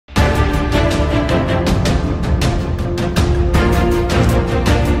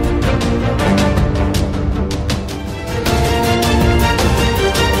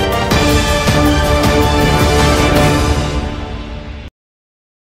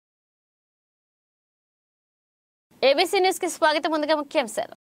ABC news కి స్వాగతం. ముందుగా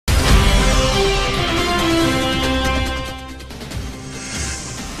ముఖ్యాంశాలు.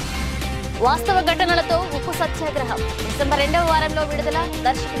 వాస్తవ ఘటనలతో ఉప్పు సత్యాగ్రహం డిసెంబర్ 2వ వారంలో విడుదల.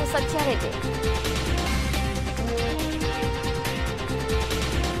 దర్శకుడు సత్యారెడ్డి.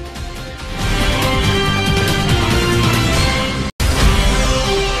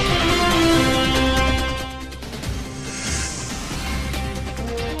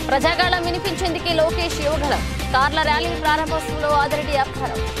 ప్రజాగాళం వినిపించేందుకే లోకేష్ యువగళం. కార్ల ర్యాలీ ప్రారంభోత్సవంలో ఆదిరెడ్డి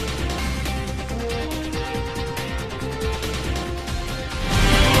అప్పారం.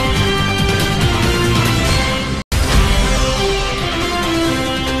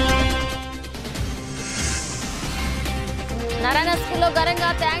 నారాయణ స్కూల్లో ఘనంగా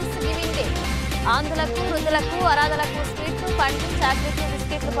థ్యాంక్స్ గివింగ్ డే. ఆంధ్రులకు, వృద్ధులకు, అనాథలకు స్వీట్లు, పండ్లు, చాక్లెట్లు,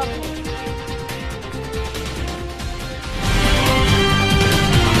 బిస్కెట్లు పంపిణీ.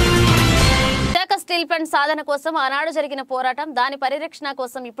 స్టీల్ ప్లాంట్ సాధన కోసం ఆనాడు జరిగిన పోరాటం, దాని పరిరక్షణ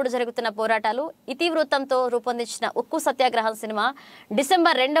కోసం ఇప్పుడు జరుగుతున్న పోరాటాలు ఇతివృత్తంతో రూపొందించిన ఉక్కు సత్యాగ్రహం సినిమా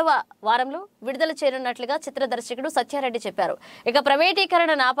డిసెంబర్ 2వ వారంలో విడుదల చేయనున్నట్లుగా చిత్ర దర్శకుడు సత్యారెడ్డి చెప్పారు. ఇక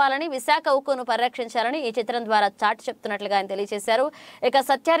ప్రైవేటీకరణ నాపాలని, విశాఖ ఉక్కును పరిరక్షించాలని ఈ చిత్రం ద్వారా చాటి చెప్తున్నట్లుగా ఆయన తెలియజేశారు. ఇక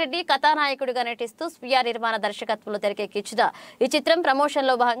సత్యారెడ్డి కథానాయకుడిగా నటిస్తూ స్వీయ నిర్మాణ దర్శకత్వంలో తెరకెక్కించిన ఈ చిత్రం ప్రమోషన్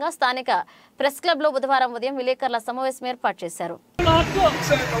లో భాగంగా స్థానిక ప్రెస్ క్లబ్ లో బుధవారం ఉదయం విలేకరుల సమావేశం ఏర్పాటు చేశారు.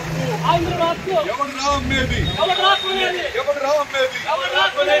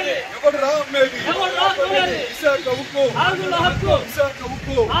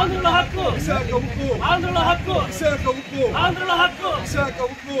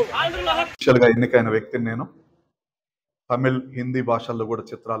 ఎన్నికైన వ్యక్తిని నేను. తమిళ్, హిందీ భాషల్లో కూడా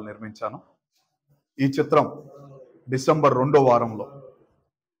చిత్రాలు నిర్మించాను. ఈ చిత్రం డిసెంబర్ 2వ వారంలో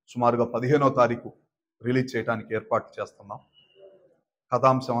సుమారుగా 15వ తారీఖు రిలీజ్ చేయడానికి ఏర్పాటు చేస్తున్నాం.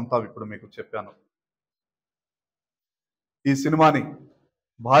 కథాంశం అంతా ఇప్పుడు మీకు చెప్పాను. ఈ సినిమాని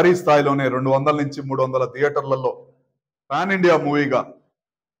భారీ స్థాయిలోనే 200 నుంచి 300 థియేటర్లలో పాన్ ఇండియా మూవీగా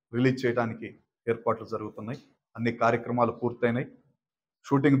రిలీజ్ చేయడానికి ఏర్పాట్లు జరుగుతున్నాయి. అన్ని కార్యక్రమాలు పూర్తయినాయి.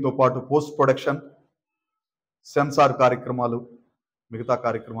 షూటింగ్తో పాటు పోస్ట్ ప్రొడక్షన్, సెన్సార్ కార్యక్రమాలు, మిగతా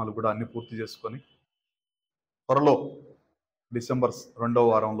కార్యక్రమాలు కూడా అన్ని పూర్తి చేసుకొని త్వరలో డిసెంబర్ 2వ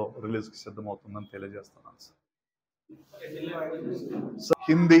వారంలో రిలీజ్కి సిద్ధమవుతుందని తెలియజేస్తున్నాను.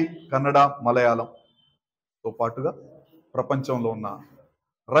 హిందీ, కన్నడ, మలయాళంతో పాటుగా ప్రపంచంలో ఉన్న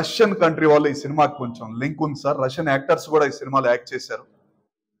రష్యన్ కంట్రీ వాళ్ళు ఈ సినిమాకి కొంచెం లింక్ ఉంది సార్. రష్యన్ యాక్టర్స్ కూడా ఈ సినిమాలో యాక్ట్ చేశారు.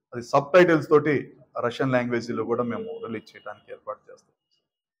 అది సబ్ టైటిల్స్ తోటి రష్యన్ లాంగ్వేజ్లో కూడా మేము రిలీజ్ చేయడానికి ఏర్పాటు చేస్తాం.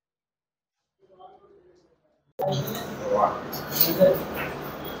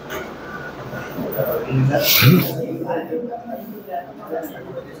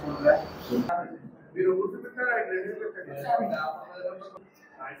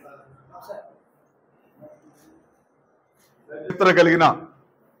 చరిత్ర కలిగిన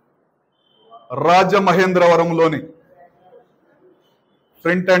రాజమహేంద్రవరంలోని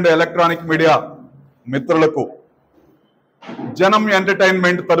ప్రింట్ అండ్ ఎలక్ట్రానిక్ మీడియా మిత్రులకు జనం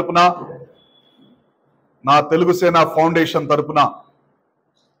ఎంటర్టైన్మెంట్ తరపున, నా తెలుగు సేన ఫౌండేషన్ తరపున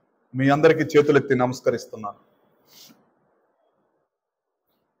మీ అందరికీ చేతులెత్తి నమస్కరిస్తున్నాను.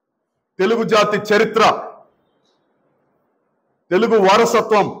 తెలుగు జాతి చరిత్ర, తెలుగు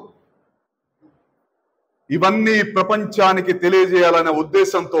వారసత్వం ఇవన్నీ ప్రపంచానికి తెలియజేయాలనే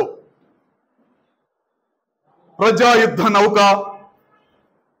ఉద్దేశంతో ప్రజాయుద్ధ నౌక,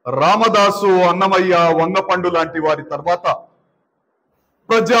 రామదాసు, అన్నమయ్య, వంగపండు లాంటి వారి తర్వాత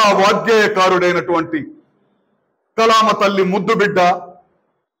ప్రజా వాగ్గేయకారుడైనటువంటి కలామ తల్లి ముద్దుబిడ్డ,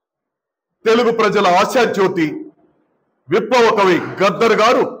 తెలుగు ప్రజల ఆశాజ్యోతి, విప్లవ కవి గద్దర్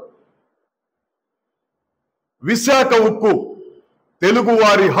గారు విశాఖ ఉక్కు తెలుగు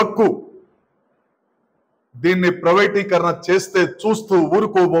వారి హక్కు, దీన్ని ప్రైవేటీకరణ చేస్తే చూస్తూ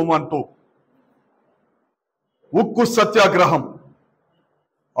ఊరుకోబోమంటూ ఉక్కు సత్యాగ్రహం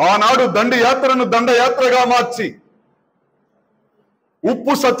ఆనాడు దండయాత్రను దండయాత్రగా మార్చి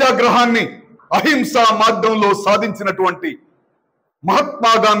ఉప్పు సత్యాగ్రహాన్ని అహింసా మార్గంలో సాధించినటువంటి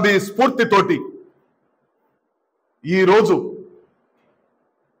మహాత్మా గాంధీ స్ఫూర్తితోటి ఈరోజు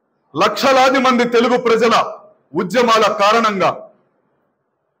లక్షలాది మంది తెలుగు ప్రజల ఉద్యమాల కారణంగా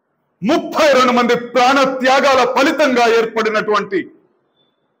 32 మంది ప్రాణ త్యాగాల ఫలితంగా ఏర్పడినటువంటి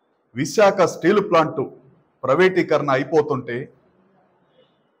విశాఖ స్టీల్ ప్లాంట్ ప్రైవేటీకరణ అయిపోతుంటే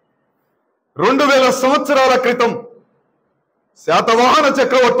 2000 సంవత్సరాల క్రితం శాతవాహన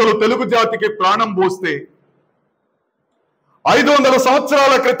చక్రవర్తులు తెలుగు జాతికి ప్రాణం పోస్తే 500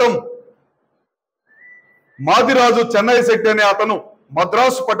 సంవత్సరాల క్రితం మాదిరాజు చెన్నై శెట్టి అనే అతను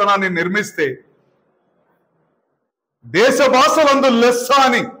మద్రాసు పట్టణాన్ని నిర్మిస్తే దేశ భాషలందు లెస్స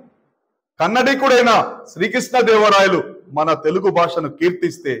అని కన్నడికుడైన శ్రీకృష్ణదేవరాయలు మన తెలుగు భాషను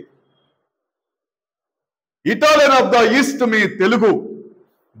కీర్తిస్తే, ఇటాలియన్ ఆఫ్ ద ఈస్ట్ మీ తెలుగు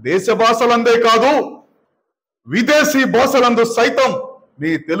దేశ భాషలందే కాదు విదేశీ భాషలందు సైతం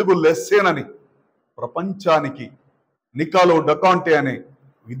మీ తెలుగు లెస్సేనని ప్రపంచానికి నికాలో డకాంటే అనే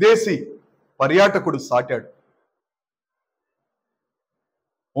విదేశీ పర్యాటకుడు సాటాడు.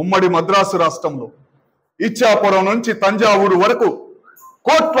 ఉమ్మడి మద్రాసు రాష్ట్రంలో ఇచ్చాపురం నుంచి తంజావూరు వరకు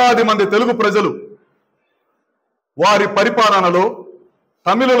కోట్లాది మంది తెలుగు ప్రజలు వారి పరిపాలనలో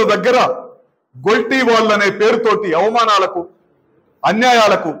తమిళుల దగ్గర గొల్టీ వాళ్ళనే పేరుతోటి అవమానాలకు,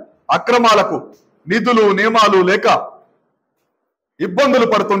 అన్యాయాలకు, అక్రమాలకు, నిధులు నియమాలు లేక ఇబ్బందులు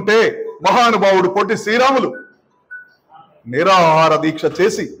పడుతుంటే మహానుభావుడు పొట్టి శ్రీరాములు నిరాహార దీక్ష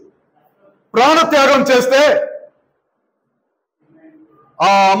చేసి ప్రాణత్యాగం చేస్తే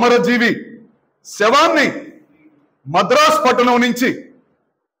ఆ అమరజీవి శవాన్ని మద్రాస్ పట్టణం నుంచి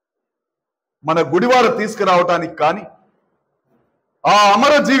మన గుడివాడ తీసుకురావటానికి కానీ, ఆ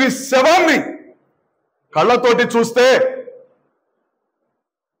అమరజీవి శవాన్ని కళ్ళతోటి చూస్తే,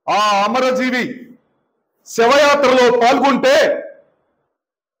 ఆ అమరజీవి శవయాత్రలో పాల్గొంటే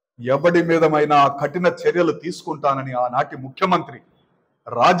ఎవడి మీదమైనా కఠిన చర్యలు తీసుకుంటానని ఆనాటి ముఖ్యమంత్రి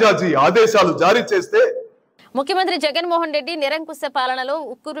రాజాజీ ఆదేశాలు జారీ చేస్తే, ముఖ్యమంత్రి జగన్మోహన్ రెడ్డి నిరంకుశ పాలనలో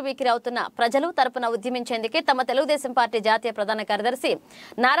ఉక్కురు వికిరవుతున్న ప్రజలు తరపున ఉద్యమించేందుకే తమ తెలుగుదేశం పార్టీ జాతీయ ప్రధాన కార్యదర్శి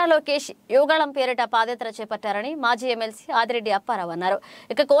నారా లోకేష్ యువగాళం పేరిట పాదయాత్ర చేపట్టారని మాజీ ఎమ్మెల్సీ ఆదిరెడ్డి అప్పారావు అన్నారు.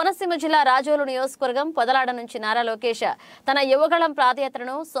 ఇక కోనసీమ జిల్లా రాజోలు నియోజకవర్గం పొదలాడ నుంచి నారా లోకేష్ తన యువగాళం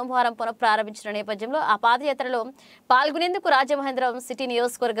పాదయాత్రను సోమవారం పునఃప్రారంభించిన నేపథ్యంలో ఆ పాదయాత్రలో పాల్గొనేందుకు రాజమహేంద్రవరం సిటీ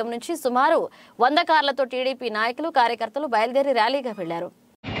నియోజకవర్గం నుంచి సుమారు 100 కార్లతో టీడీపీ నాయకులు, కార్యకర్తలు బయలుదేరి ర్యాలీగా వెళ్లారు.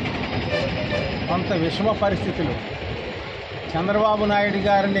 కొంత విషమ పరిస్థితులు, చంద్రబాబు నాయుడు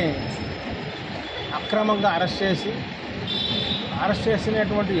గారిని అక్రమంగా అరెస్ట్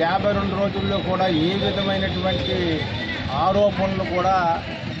చేసినటువంటి 52 రోజుల్లో కూడా ఏ విధమైనటువంటి ఆరోపణలు కూడా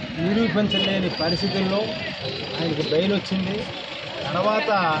నిరూపించలేని పరిస్థితుల్లో ఆయనకు బెయిల్ వచ్చింది.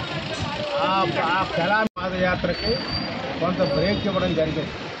 తర్వాత ఆ పాదయాత్రకి కొంత బ్రేక్ ఇవ్వడం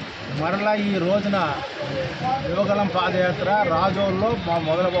జరిగింది. మరలా ఈ రోజున యువగలం పాదయాత్ర రాజోల్లో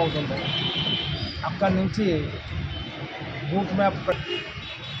మొదలవుతుంది. అక్కడి నుంచి రూట్ మ్యాప్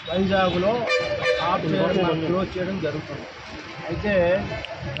వైజాగ్లో క్లోజ్ చేయడం జరుగుతుంది. అయితే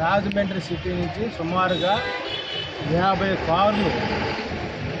రాజమండ్రి సిటీ నుంచి సుమారుగా 50 కార్లు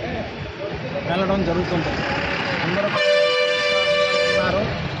వెళ్ళడం జరుగుతుంది. అందరూ ఉన్నారు.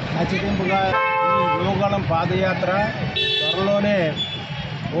 ఖచ్చితంగా ఈ యువగళం పాదయాత్ర త్వరలోనే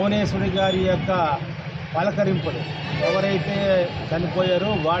భువనేశ్వరి గారి యొక్క పలకరింపులు, ఎవరైతే చనిపోయారో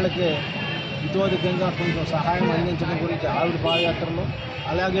వాళ్ళకి ఇతోధికంగా కొంచెం సహాయం అందించడం గురించి ఆవిడ పాదయాత్రలు,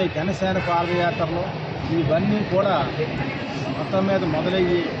 అలాగే జనసేన పాదయాత్రలు, ఇవన్నీ కూడా మొత్తం మీద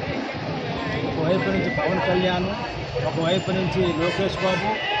మొదలయ్యి ఒకవైపు నుంచి పవన్ కళ్యాణ్, ఒకవైపు నుంచి లోకేష్ బాబు,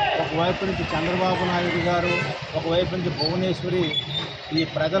 ఒకవైపు నుంచి చంద్రబాబు నాయుడు గారు, ఒకవైపు నుంచి భువనేశ్వరి ఈ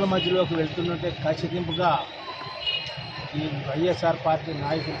ప్రజల మధ్యలోకి వెళ్తుంటే ఖచ్చితంగా ఈ వైఎస్ఆర్ పార్టీ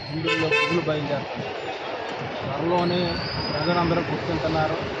నాయకులు ఇండియాలో పువ్వులు బయలుదేరుతున్నారు. త్వరలోనే ప్రజలందరూ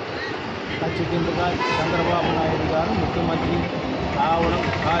గుర్తింటున్నారు. ఖచ్చితంగా చంద్రబాబు నాయుడు గారు ముఖ్యమంత్రి కావడం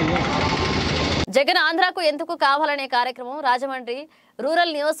ఖాయం. జగన్ ఆంధ్రాకు ఎందుకు కావాలనే కార్యక్రమం రాజమండ్రి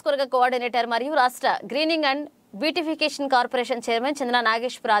రూరల్ నియోజకవర్గ కోఆర్డినేటర్ మరియు రాష్ట్ర greening and beautification corporation chairman చంద్ర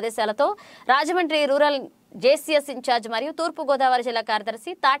నాగేశ్వర ఆదేశాలతో రాజమండ్రి రూరల్ జేసీఎస్ ఇన్ఛార్జ్ మరియు తూర్పు గోదావరి జిల్లా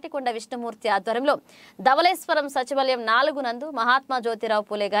కార్యదర్శి తాటికొండ విష్ణుమూర్తి ఆధ్వర్యంలో ధవళేశ్వరం సచివాలయం 4 నందు మహాత్మా జ్యోతిరావు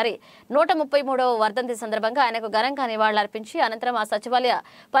పూలే గారి 133వ వర్ధంతి సందర్భంగా ఆయనకు ఘనంగా నివాళులర్పించి అనంతరం ఆ సచివాలయ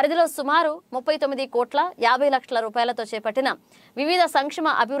పరిధిలో సుమారు 39,50 లక్షల రూపాయలతో చేపట్టిన వివిధ సంక్షేమ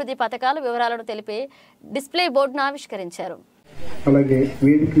అభివృద్ధి పథకాల వివరాలను తెలిపే డిస్ప్లే బోర్డును ఆవిష్కరించారు. అలాగే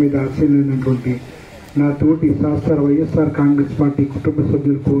వేదిక మీద ఆశీర్వదించినటువంటి నా తోటి శాస్త్ర వైఎస్ఆర్ కాంగ్రెస్ పార్టీ కుటుంబ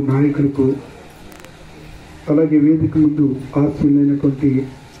సభ్యులకు, నాయకులకు, అలాగే వేదిక ముందు ఆశీర్వైనటువంటి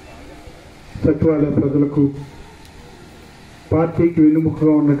సచివాలయ ప్రజలకు, పార్టీకి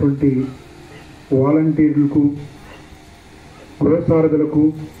వెన్నుముకగా ఉన్నటువంటి వాలంటీర్లకు, గృహసారథులకు,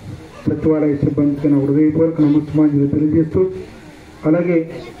 సచివాలయ సిబ్బందికి నా హృదయపూర్వక నమస్కారాలు తెలియజేస్తూ, అలాగే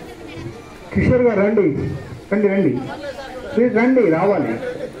కిషోర్ గారు రండి రండి రండి ప్లీజ్ రండి, రావాలి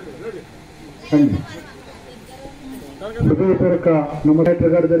రండి. హృదయపూర్వక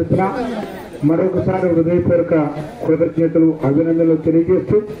నమస్కారం గారు తరపున మరొకసారి హృదయపూర్వక కృతజ్ఞతలు, అభినందనలు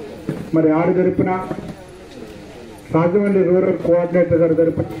తెలియజేస్తూ, మరి ఆరు తరపున రాజమండ్రి రూరల్ కోఆర్డినేటర్ గారి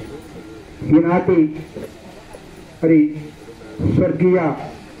తరపున ఈనాటి మరి స్వర్గీయ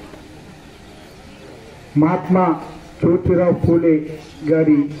మహాత్మా జ్యోతిరావు పూలే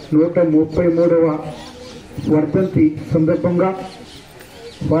గారి 133వ వర్ధంతి సందర్భంగా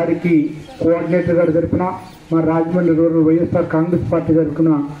వారికి కోఆర్డినేటర్ గారి తరఫున మా రాజమండ్రి రూరల్ వైఎస్ఆర్ కాంగ్రెస్ పార్టీ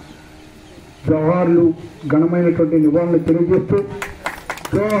తరఫున జోహార్లు, ఘనమైనటువంటి నివాళులు తెలియజేస్తూ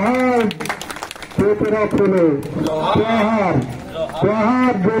జోహార్ జ్యోతిరావు పూలే, జోహార్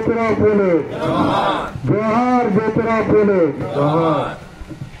జోహార్ జ్యోతిరావు పూలే, జోహార్ జ్యోతిరావు పూలే, జోహార్.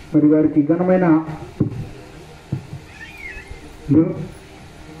 మరి వారికి ఘనమైన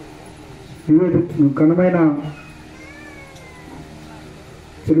ఘనమైన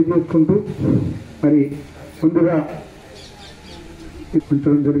తెలియజేసుకుంటూ మరి ముందుగా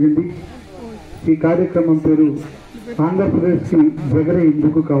ఉంచడం జరిగింది. ఈ కార్యక్రమం పేరు ఆంధ్రప్రదేశ్కి జగనే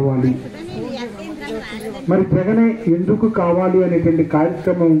ఎందుకు కావాలి. మరి జగనే ఎందుకు కావాలి అనేటువంటి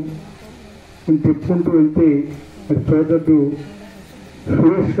కార్యక్రమం చెప్పుకుంటూ వెళ్తే మరి సోదరుడు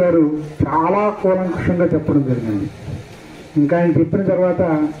సురేష్ గారు చాలా కూలంకషంగా చెప్పడం జరిగింది. ఇంకా ఆయన చెప్పిన తర్వాత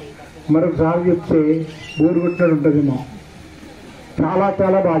మరొకసారి చెప్తే బోరు కొట్టినట్టు ఉంటుందేమో. చాలా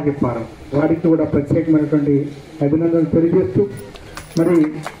చాలా బాగా చెప్పారు. వారికి కూడా ప్రత్యేకమైనటువంటి అభినందనలు తెలియజేస్తూ మరి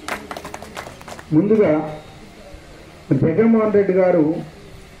ముందుగా జగన్మోహన్ రెడ్డి గారు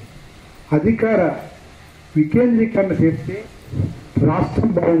అధికార వికేంద్రీకరణ చేస్తే రాష్ట్రం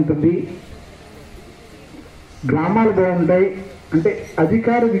బాగుంటుంది, గ్రామాలు బాగుంటాయి. అంటే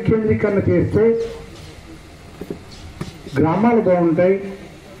అధికార వికేంద్రీకరణ చేస్తే గ్రామాలు బాగుంటాయి,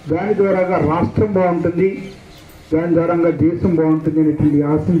 దాని ద్వారాగా రాష్ట్రం బాగుంటుంది, దాని ద్వారాగా దేశం బాగుంటుంది అనేటువంటి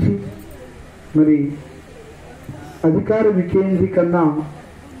ఆశించి మరి అధికార వికేంద్రీకరణ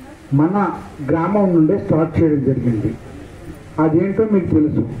మన గ్రామం నుండే స్టార్ట్ చేయడం జరిగింది. అదేంటో మీకు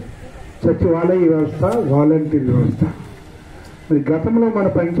తెలుసు, సచివాలయ వ్యవస్థ, వాలంటీర్ వ్యవస్థ. మరి గతంలో మన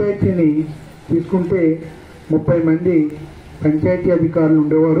పంచాయతీని తీసుకుంటే 30 మంది పంచాయతీ అధికారులు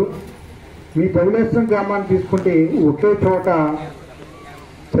ఉండేవారు. మీ ధవళేశ్వరం గ్రామాన్ని తీసుకుంటే ఒకే చోట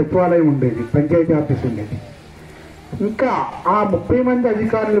సచివాలయం ఉండేది, పంచాయతీ ఆఫీస్ ఉండేది. ఇంకా ఆ 30 మంది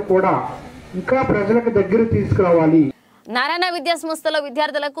అధికారులు కూడా ఇంకా ప్రజలకు దగ్గర తీసుకురావాలి. నారాయణ విద్యా సంస్థలో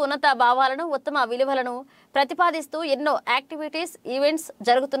విద్యార్థులకు ఉన్నత భావాలను, ఉత్తమ విలువలను ప్రతిపాదిస్తూ ఎన్నో యాక్టివిటీస్, ఈవెంట్స్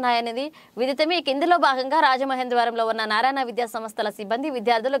జరుగుతున్నాయనేది విదితమే. ఇందులో భాగంగా రాజమహేంద్రవరంలో ఉన్న నారాయణ విద్యా సంస్థల సిబ్బంది,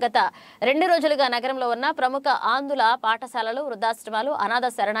 విద్యార్థులు గత 2 రోజులుగా నగరంలో ఉన్న ప్రముఖ ఆంధ్రుల పాఠశాలలు, వృద్ధాశ్రమాలు, అనాథ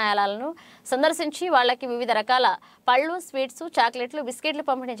శరణాలయాలను సందర్శించి వాళ్ళకి వివిధ రకాల పళ్ళు, స్వీట్స్, చాక్లెట్లు, బిస్కెట్లు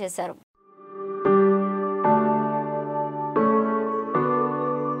పంపిణీ చేశారు.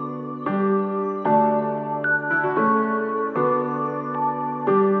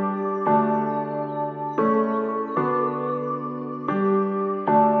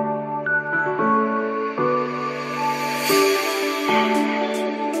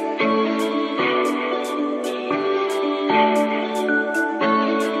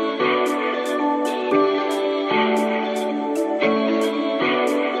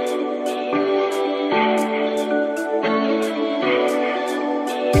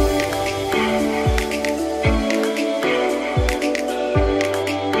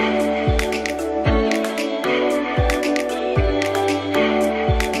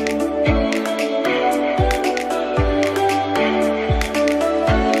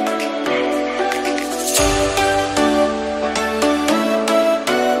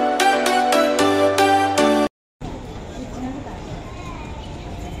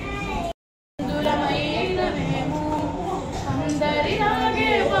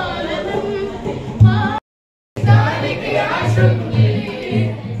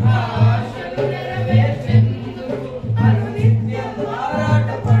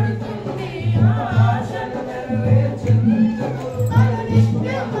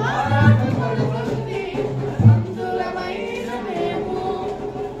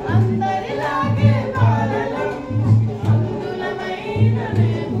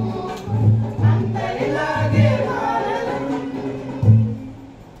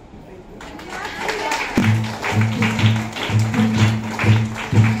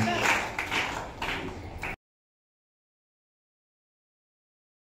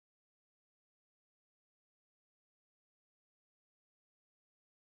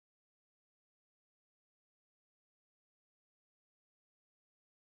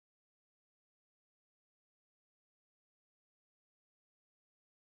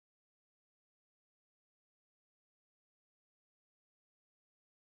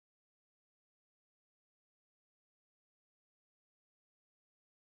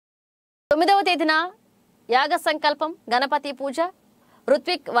 తొమ్మిదవ తేదీన యాగ సంకల్పం, గణపతి పూజ,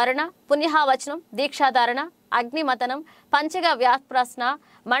 ఋత్విక్ వరుణ, పుణ్యహావచనం, దీక్షాధారణ, అగ్నిమతనం, పంచగ వ్యాప్రశ్న,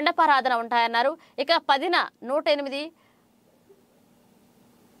 మండపారాధన ఉంటాయన్నారు. ఇక 10న 108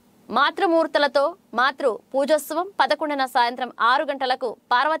 మాతృమూర్తులతో మాతృ పూజోత్సవం 11న సాయంత్రం 6 గంటలకు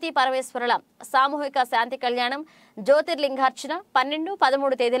పార్వతీ పరమేశ్వరుల సామూహిక శాంతి కళ్యాణం జ్యోతిర్లింగార్చన 12,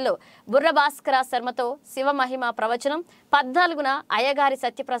 13 తేదీల్లో బుర్ర భాస్కర శర్మతో శివ మహిమ ప్రవచనం 14న అయ్యగారి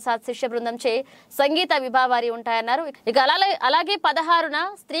సత్యప్రసాద్ శిష్య బృందంచే సంగీత విభావారి ఉంటాయన్నారు. ఇక అలాగే 16న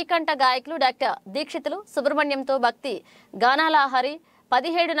స్త్రీకంఠ గాయకులు డాక్టర్ దీక్షితులు సుబ్రహ్మణ్యంతో భక్తి గానాలహరి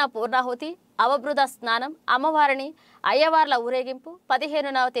 17న పూర్ణాహుతి అవబృద స్నానం అమ్మవారిని అయ్యవార్ల ఊరేగింపు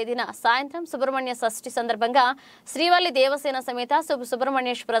 15వ తేదీన సాయంత్రం సుబ్రహ్మణ్య షష్ఠి సందర్భంగా శ్రీవల్లి దేవసేన సమేత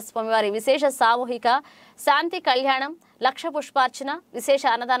సుబ్రహ్మణ్యేశ్వర స్వామివారి విశేష సామూహిక శాంతి కళ్యాణం లక్ష పుష్పార్చన విశేష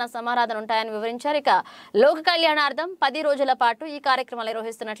అన్నదాన సమారాధన ఉంటాయని వివరించారు. ఇక లోక కళ్యాణార్థం 10 రోజుల పాటు ఈ కార్యక్రమాలు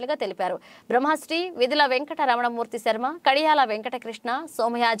నిర్వహిస్తున్నట్లుగా తెలిపారు. బ్రహ్మశ్రీ విధుల వెంకట రమణమూర్తి శర్మ కడియాల వెంకటకృష్ణ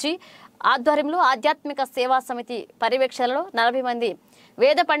సోమయాజీ ఆధ్వర్యంలో ఆధ్యాత్మిక సేవా సమితి పర్యవేక్షణలో 40 మంది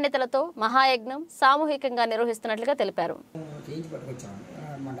వేద పండితులతో మహాయజ్ఞం సామూహికంగా నిర్వహిస్తున్నట్లుగా తెలిపారు.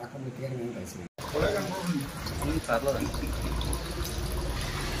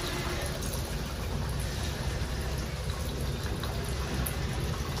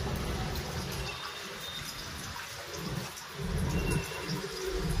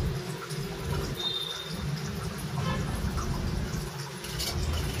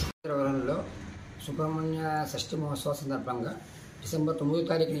 సుబ్రహ్మణ్య షష్ఠి మహోత్సవ సందర్భంగా డిసెంబర్ 9వ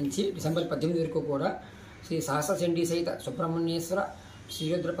తారీఖు నుంచి డిసెంబర్ 18 వరకు కూడా శ్రీ సహస్రచండీ సహిత సుబ్రహ్మణ్యేశ్వర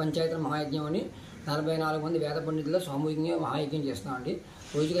శ్రీరుద్ర పంచాయతీ మహాయజ్ఞం అని 44 మంది వేద పండితులు సామూహికంగా మహాయజ్ఞం చేస్తున్నామండి.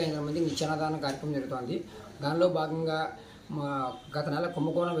 రోజుగా 8 మందికి నిత్యాన్నదాన కార్యక్రమం జరుగుతోంది. దానిలో భాగంగా గత నెల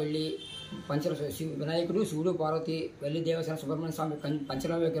కుంభకోణం వెళ్ళి వినాయకుడు శివుడు పార్వతి వెల్లి దేవసేన సుబ్రహ్మణ్య స్వామి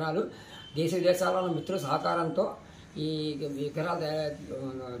పంచలోహ విగ్రహాలు దేశ విదేశాలలో మిత్రుల సహకారంతో ఈ విగ్రహాలు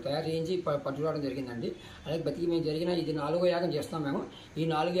తయారు చేయించి పట్టుకోవడం జరిగిందండి. అలాగే బతికి మేము జరిగిన ఇది 4వ యాగం చేస్తాం. మేము ఈ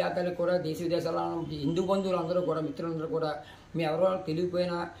 4 యాగాలకు కూడా దేశ విదేశాల హిందూ బంధువులు అందరూ కూడా మిత్రులందరూ కూడా మీ ఎవరో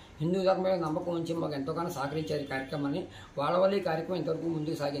తెలియకపోయినా హిందూ ధర్మం నమ్మకం ఉంచి మాకు ఎంతోగానో సహకరించారు ఈ కార్యక్రమాన్ని. వాళ్ళ వల్ల ఈ కార్యక్రమం ఇంతవరకు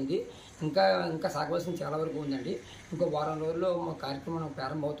ముందుకు సాగింది. ఇంకా సాగవలసిన చాలా వరకు ఉందండి. ఇంకో వారం రోజుల్లో మా కార్యక్రమం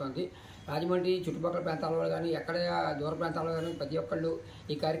ప్రారంభమవుతుంది. రాజమండ్రి చుట్టుపక్కల ప్రాంతాల్లో కానీ ఎక్కడ దూర ప్రాంతాల్లో కానీ ప్రతి ఒక్కళ్ళు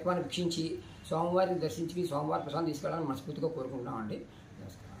ఈ కార్యక్రమాన్ని వీక్షించి స్వామివారిని దర్శించి స్వామివారి ప్రసాదం తీసుకెళ్ళాలని మనస్ఫూర్తిగా కోరుకుంటున్నామండి.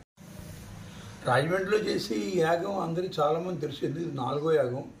 రాజమండ్రిలో చేసి ఈ యాగం అందరికీ చాలామంది తెలిసింది. ఇది 4వ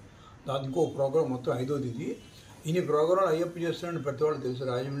యాగం. దాని ఇంకో ప్రోగ్రాం మొత్తం 5వది ఇది. ఇన్ని ప్రోగ్రాంలు అయ్యప్ప చేస్తున్నాడని ప్రతి వాళ్ళు తెలుసు.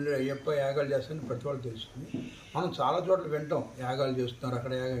 రాజమండ్రిలో అయ్యప్ప యాగాలు చేస్తారని ప్రతి వాళ్ళు తెలుస్తుంది. మనం చాలా చోట్ల వింటాం యాగాలు చేస్తున్నారు,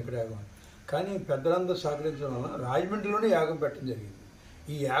 అక్కడ యాగం ఇక్కడ యాగం. కానీ పెద్దలందరూ సహకరించడం వల్ల రాజమండ్రిలోనే యాగం పెట్టడం జరిగింది.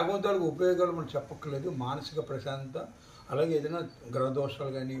 ఈ యాగం తాలూకు ఉపయోగాలు మనం చెప్పక్కర్లేదు. మానసిక ప్రశాంతత, అలాగే ఏదైనా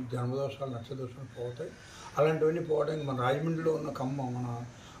గ్రహదోషాలు కానీ జన్మదోషాలు నక్షదోషాలు పోతాయి. అలాంటివన్నీ పోవడానికి మన రాజమండ్రిలో ఉన్న మన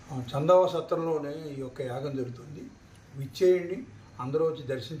చందవ సత్రంలోనే ఈ యొక్క యాగం జరుగుతుంది. విచ్చేయండి, అందరూ వచ్చి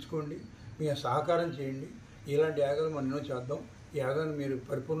దర్శించుకోండి, మీ సహకారం చేయండి. ఇలాంటి యాగాలు మనం ఎన్నో చేద్దాం. ఈ యాగాన్ని మీరు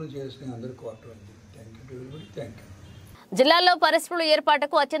పరిపూర్ణం చేయాల్సిన అందరికీ కోరుతుంది. Thank you everybody. Thank you. జిల్లాలో పరిశ్రమల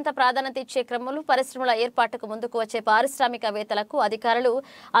ఏర్పాటుకు అత్యంత ప్రాధాన్యత ఇచ్చే క్రమంలో పరిశ్రమల ఏర్పాటుకు ముందుకు వచ్చే పారిశ్రామికవేత్తలకు అధికారులు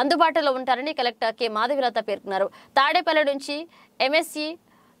అందుబాటులో ఉంటారని కలెక్టర్ కె మాధవిలత పేర్కొన్నారు. తాడేపల్లి నుంచి ఎంఎస్సి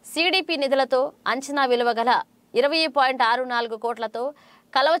సిడిపి నిధులతో అంచనా విలువ గల 20.64 కోట్లతో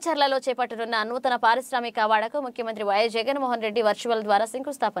కలవచర్లలో చేపట్టనున్న నూతన పారిశ్రామిక వాడకు ముఖ్యమంత్రి వైఎస్ జగన్మోహన్ రెడ్డి వర్చువల్ ద్వారా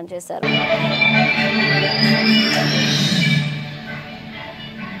శంకుస్థాపన చేశారు.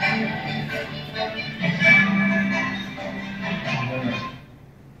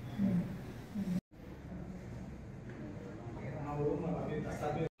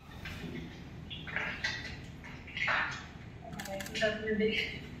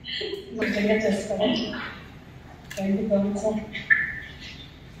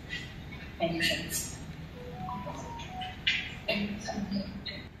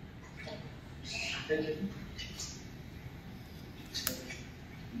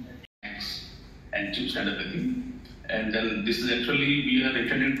 And chips and everything, and then this is actually we are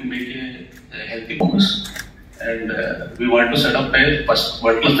intending to make a healthy focus, and we want to set up a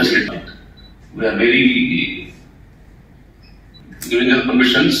world-class facility. We are very giving us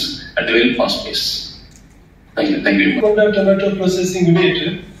permissions at a very fast pace. Thank you. Tomato processing unit.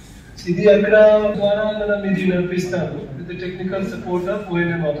 ఇది అక్కడ ద్వారా మనం ఇది నడిపిస్తాము with technical support of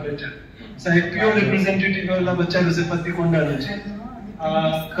ONM operator. So pure representative వల్ల వచ్చారు పత్తికొండ నుంచి.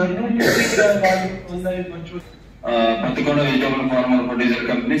 కర్నూలు నుంచి Pattikonda vegetable farmer producer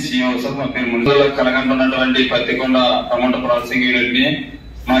company CEO sir. మా పేరు ముందులో కలగంట ఉన్నటువంటి పత్తికొండ టమాటో ప్రాసెసింగ్ యూనిట్ ని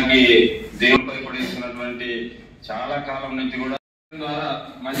మాకి దేవుడిపై పడేస్తున్నటువంటి చాలా కాలం నుంచి కూడా ద్వారా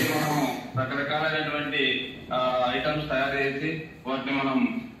మళ్ళీ మనం రకరకాలైనటువంటి ఐటమ్స్ తయారు చేసి వాటిని మనం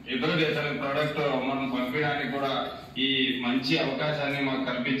ఇతర దేశాలకు ప్రోడక్ట్ మనం పంపించడానికి కూడా ఈ మంచి అవకాశాన్ని మాకు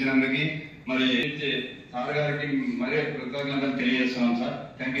కల్పించినందుకు మరి సార్ గారికి మరీ కృతజ్ఞతలు తెలియజేస్తున్నాం sir.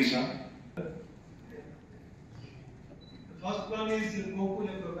 Thank you sir.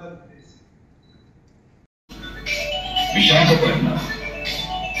 Visakhapatnam,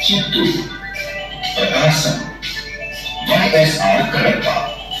 Chittoor, Prakasam, YSR Kadapa,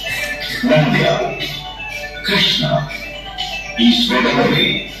 Nandyal, Krishna, east Godavari,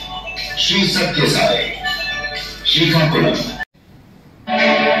 Shri Sathya Sai, Srikakulam.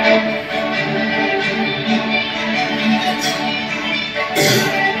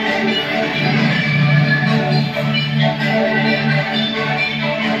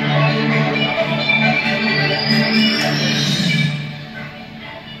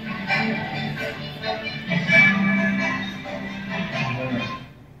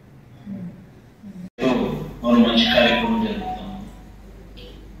 మంచి కార్యక్రమం జరుగుతాం.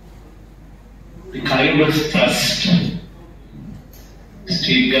 The kind of trust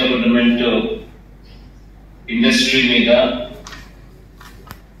state government industry మీద,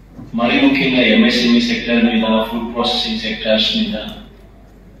 మరి ముఖ్యంగా ఎంఎస్ఎంఈ సెక్టర్ మీద, ఫుడ్ ప్రాసెసింగ్ సెక్టర్స్ మీద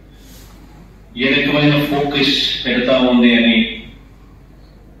ఏ రకమైన ఫోకస్ పెడతా ఉంది అని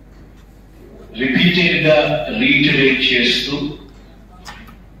రిపీటెడ్ గా రీటరేట్ చేస్తూ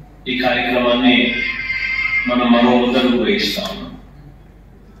ఈ కార్యక్రమాన్ని మనం మరో ముందరకు వహిస్తాం.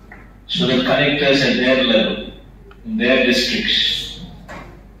 So the collectors at their level, in their districts,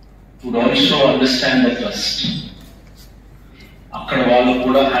 would also understand the trust. అక్కడ వాళ్ళు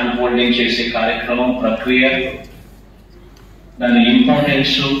కూడా హ్యాండ్ హోల్డింగ్ చేసే కార్యక్రమం, ప్రక్రియ, దాని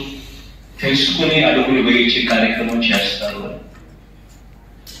ఇంపార్టెన్స్ తెలుసుకుని అడుగులు వేయించే కార్యక్రమం చేస్తారు.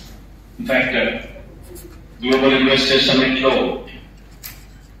 ఇన్ఫాక్ట్ గ్లోబల్ ఇన్వెస్టర్ సమిట్ లో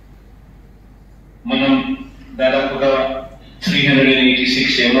మనం దాదాపుగా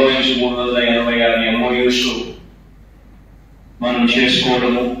 386 MOUs, 386 MOUs మనం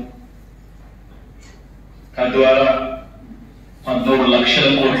చేసుకోవడము, తద్వారా 13 లక్షల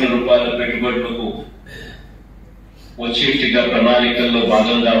కోట్ల రూపాయల పెట్టుబడులకు వచ్చేట్టుగా ప్రణాళికల్లో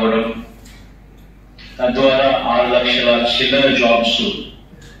భాగం కావడం, తద్వారా 6 లక్షల చిల్లర జాబ్స్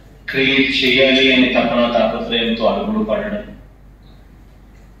క్రియేట్ చేయాలి అని తపన తాపత్రయంతో అడుగులు పడడం,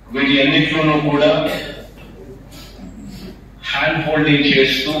 వీటి అన్నింటిలోనూ కూడా హ్యాండ్ హోల్డింగ్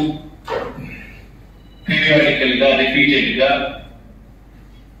చేస్తూ పీరియాడికల్ గా, రిపీటెడ్ గా,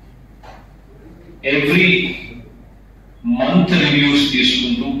 ఎవ్రీ మంత్ రివ్యూస్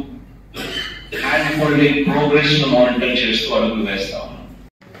తీసుకుంటూ హ్యాండ్ హోల్డింగ్ ప్రోగ్రెస్ ను మానిటర్ చేస్తూ అడుగులు వేస్తా ఉన్నాం.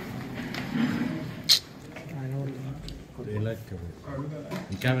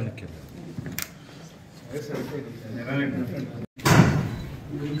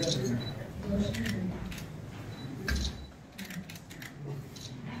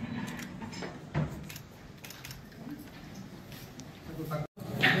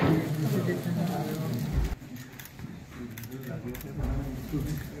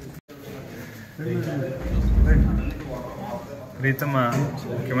 ప్రీతమ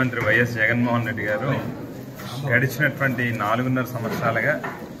ముఖ్యమంత్రి వైఎస్ జగన్మోహన్ రెడ్డి గారు గడిచినటువంటి 4.5 సంవత్సరాలుగా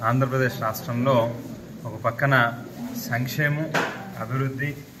ఆంధ్రప్రదేశ్ రాష్ట్రంలో ఒక పక్కన సంక్షేమం, అభివృద్ధి,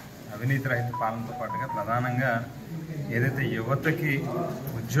 అవినీతి రహిత పాలనతో పాటుగా ప్రధానంగా ఏదైతే యువతకి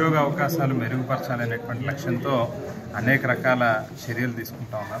ఉద్యోగ అవకాశాలు మెరుగుపరచాలనేటువంటి లక్ష్యంతో అనేక రకాల చర్యలు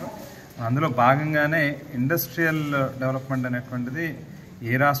తీసుకుంటా ఉన్నారు. అందులో భాగంగానే ఇండస్ట్రియల్ డెవలప్మెంట్ అనేటువంటిది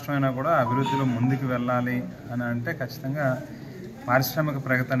ఏ రాష్ట్రమైనా కూడా అభివృద్ధిలో ముందుకు వెళ్ళాలి అని అంటే ఖచ్చితంగా పారిశ్రామిక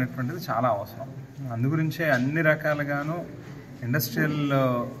ప్రగతి అనేటువంటిది చాలా అవసరం. అందుగురించే అన్ని రకాలుగాను ఇండస్ట్రియల్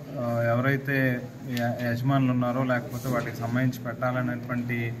ఎవరైతే యజమానులు ఉన్నారో లేకపోతే వాటికి సంబంధించి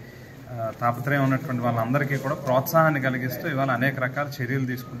పెట్టాలనేటువంటి తాపత్రయం ఉన్నటువంటి వాళ్ళందరికీ కూడా ప్రోత్సాహాన్ని కలిగిస్తూ ఇవాళ అనేక రకాల చర్యలు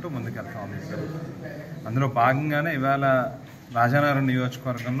తీసుకుంటూ ముందుకెళ్తా ఉంది. అందులో భాగంగానే ఇవాళ రాజానగరం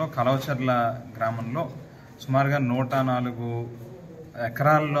నియోజకవర్గంలో కలవచర్ల గ్రామంలో సుమారుగా 104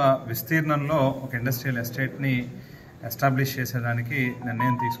 ఎకరాల విస్తీర్ణంలో ఒక ఇండస్ట్రియల్ ఎస్టేట్ని ఎస్టాబ్లిష్ చేసేదానికి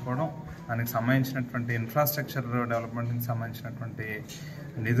నిర్ణయం తీసుకోవడం, దానికి సంబంధించినటువంటి ఇన్ఫ్రాస్ట్రక్చర్ డెవలప్మెంట్కి సంబంధించినటువంటి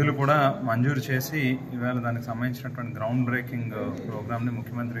నిధులు కూడా మంజూరు చేసి ఇవాళ దానికి సంబంధించినటువంటి గ్రౌండ్ బ్రేకింగ్ ప్రోగ్రామ్ని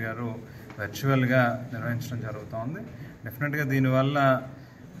ముఖ్యమంత్రి గారు వర్చువల్గా నిర్వహించడం జరుగుతోంది. డెఫినెట్గా దీనివల్ల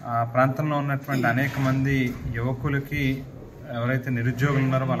ఆ ప్రాంతంలో ఉన్నటువంటి అనేక మంది యువకులకి, ఎవరైతే నిరుద్యోగులు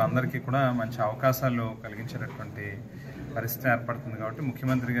ఉన్నారో వాళ్ళందరికీ కూడా మంచి అవకాశాలు కలిగించేటటువంటి పరిస్థితి ఏర్పడుతుంది. కాబట్టి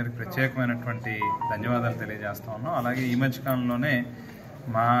ముఖ్యమంత్రి గారికి ప్రత్యేకమైనటువంటి ధన్యవాదాలు తెలియజేస్తా ఉన్నాం. అలాగే ఈ మధ్యకాలంలోనే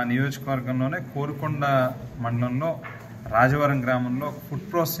మా నియోజకవర్గంలోనే కోరుకొండ మండలంలో రాజవరం గ్రామంలో ఫుడ్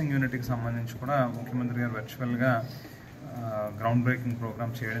ప్రాసెసింగ్ యూనిట్కి సంబంధించి కూడా ముఖ్యమంత్రి గారు వర్చువల్గా గ్రౌండ్ బ్రేకింగ్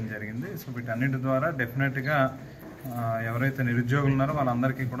ప్రోగ్రామ్ చేయడం జరిగింది. సో వీటన్నిటి ద్వారా డెఫినెట్గా ఎవరైతే నిరుద్యోగులు ఉన్నారో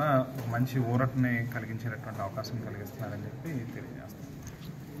వాళ్ళందరికీ కూడా మంచి ఊరటని కలిగించేటటువంటి అవకాశం కలిగిస్తున్నారని చెప్పి తెలియజేస్తాం.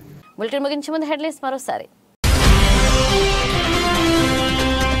 బులెటిన్ ముగించే ముందు హెడ్లైన్స్ మరోసారి.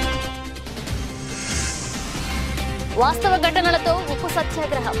 వాస్తవ ఘటనలతో ఉక్కు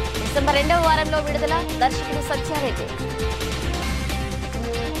సత్యాగ్రహం డిసెంబర్ 2వ వారంలో విడుదల దర్శకుడు సత్యారెడ్డి.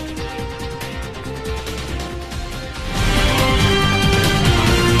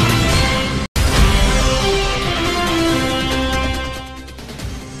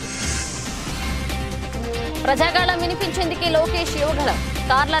 ప్రజాగాళం వినిపించేందుకే లోకేష్ యువగళం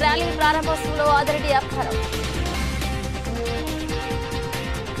కార్ల ర్యాలీ ప్రారంభోత్సవంలో ఆదిరెడ్డి అప్పారావు.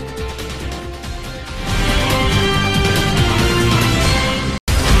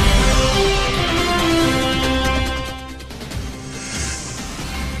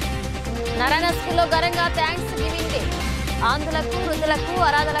 నారాయణ స్కూల్లో ఘనంగా థ్యాంక్స్ గివింగ్ డే ఆంధ్రులకు వృద్ధులకు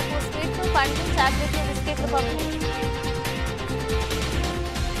అనాథలకు స్వీట్లు పండ్లు చాక్లెట్లు బిస్కెట్లు పంపిణీ.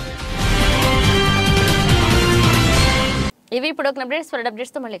 ఇవి ఇప్పుడు ఒక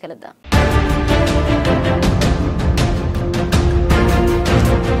అప్డేట్స్ తో మళ్ళీ కలుద్దాం.